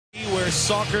Where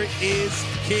soccer is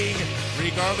king,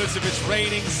 regardless if it's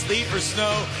raining, sleet, or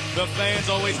snow, the fans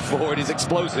always forward is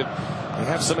explosive. They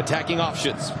have some attacking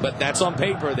options, but that's on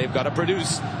paper. They've got to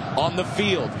produce on the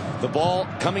field. The ball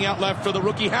coming out left for the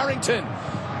rookie Harrington.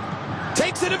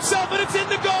 Takes it himself, and it's in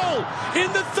the goal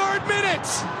in the 3rd minute.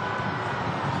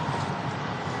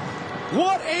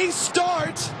 What a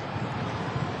start!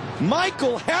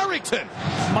 Michael Harrington.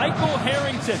 Michael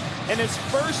Harrington, in his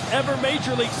first ever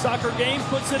Major League Soccer game,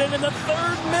 puts it in the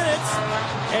 3rd minute,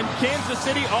 and Kansas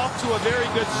City off to a very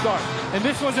good start. And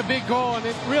this was a big goal, and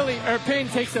it really, Erpin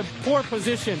takes a poor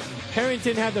position.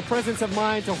 Harrington had the presence of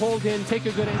mind to hold in, take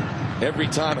a good aim. Every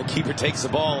time a keeper takes the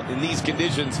ball in these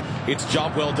conditions, it's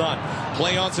job well done.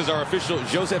 Play on, says our official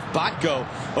Joseph Batko.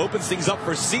 Opens things up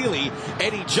for Seeley.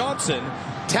 Eddie Johnson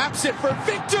taps it for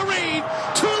victory.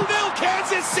 2-0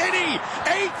 Kansas City.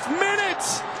 8th minute.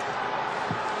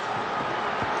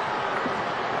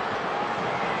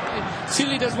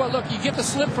 Seeley does well. Look, you get the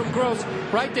slip from Gross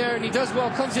right there, and he does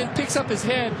well. Comes in, picks up his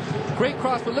head. Great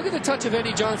cross, but look at the touch of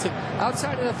Eddie Johnson.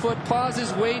 Outside of the foot,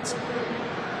 pauses, waits,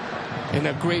 and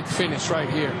a great finish right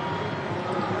here.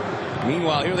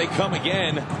 Meanwhile, here they come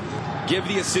again. Give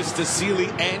the assist to Seeley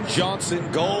and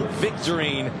Johnson. Goal,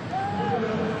 Victorine.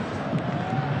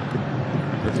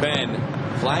 Erpin.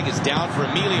 Flag is down for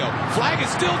Emilio. Flag is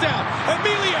still down.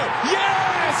 Emilio,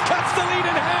 yes! Cuts the lead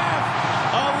in half.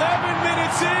 11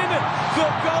 minutes in, the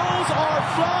goals are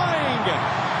flying.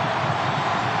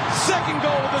 2nd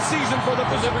goal of the season for the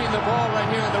delivering the ball right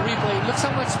here on the replay. Looks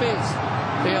how much space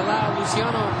they allow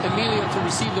Luciano Emilio to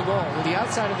receive the ball. With the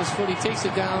outside of his foot, he takes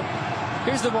it down.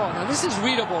 Here's the ball. Now, this is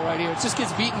readable right here. It just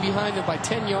gets beaten behind him by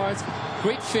 10 yards.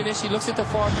 Great finish. He looks at the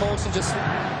far post and just...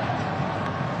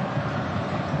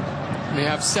 They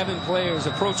have 7 players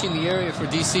approaching the area for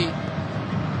DC.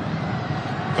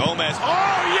 Gomez.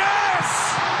 Oh,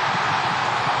 yes!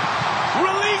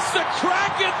 Release the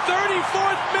Kraken,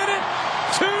 34th minute.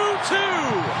 2-2.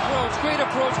 Great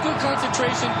approach, good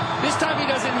concentration. This time he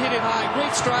doesn't hit it high.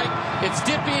 Great strike. It's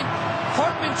dipping.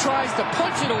 Hartman tries to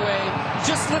punch it away,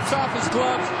 just slips off his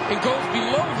gloves and goes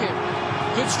below him.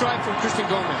 Good strike from Christian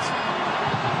Gomez.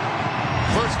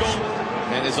 First goal,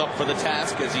 and is up for the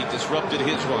task as he disrupted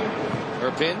his run.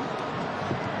 Erpin.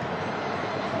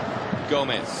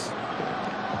 Gomez.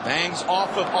 Bangs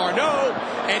off of Arnaud.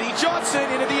 Eddie Johnson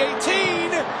into the 18.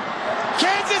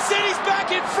 Kansas City's back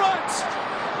in front.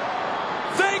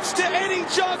 Thanks to Eddie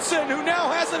Johnson, who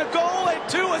now has a goal and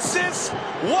 2 assists.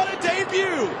 What a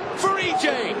debut for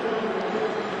EJ.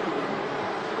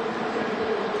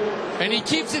 And he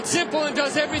keeps it simple and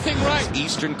does everything right.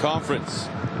 Eastern Conference.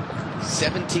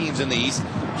 7 teams in the East.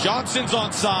 Johnson's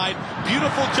onside.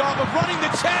 Beautiful job of running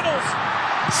the channels.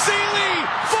 Seeley,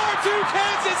 4-2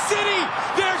 Kansas City.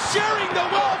 They're sharing the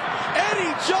wealth.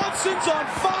 Eddie Johnson's on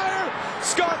fire.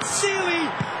 Scott Seeley,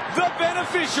 the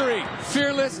beneficiary.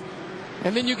 Fearless.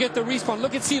 And then you get the respawn.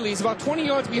 Look at Seeley. He's about 20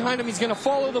 yards behind him. He's going to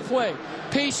follow the play.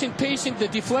 Patient. The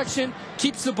deflection.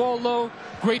 Keeps the ball low.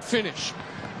 Great finish.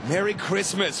 Merry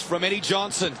Christmas from Eddie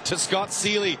Johnson to Scott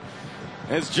Seeley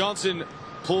as Johnson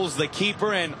pulls the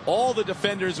keeper and all the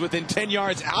defenders within 10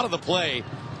 yards out of the play.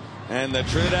 And the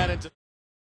Trinidad into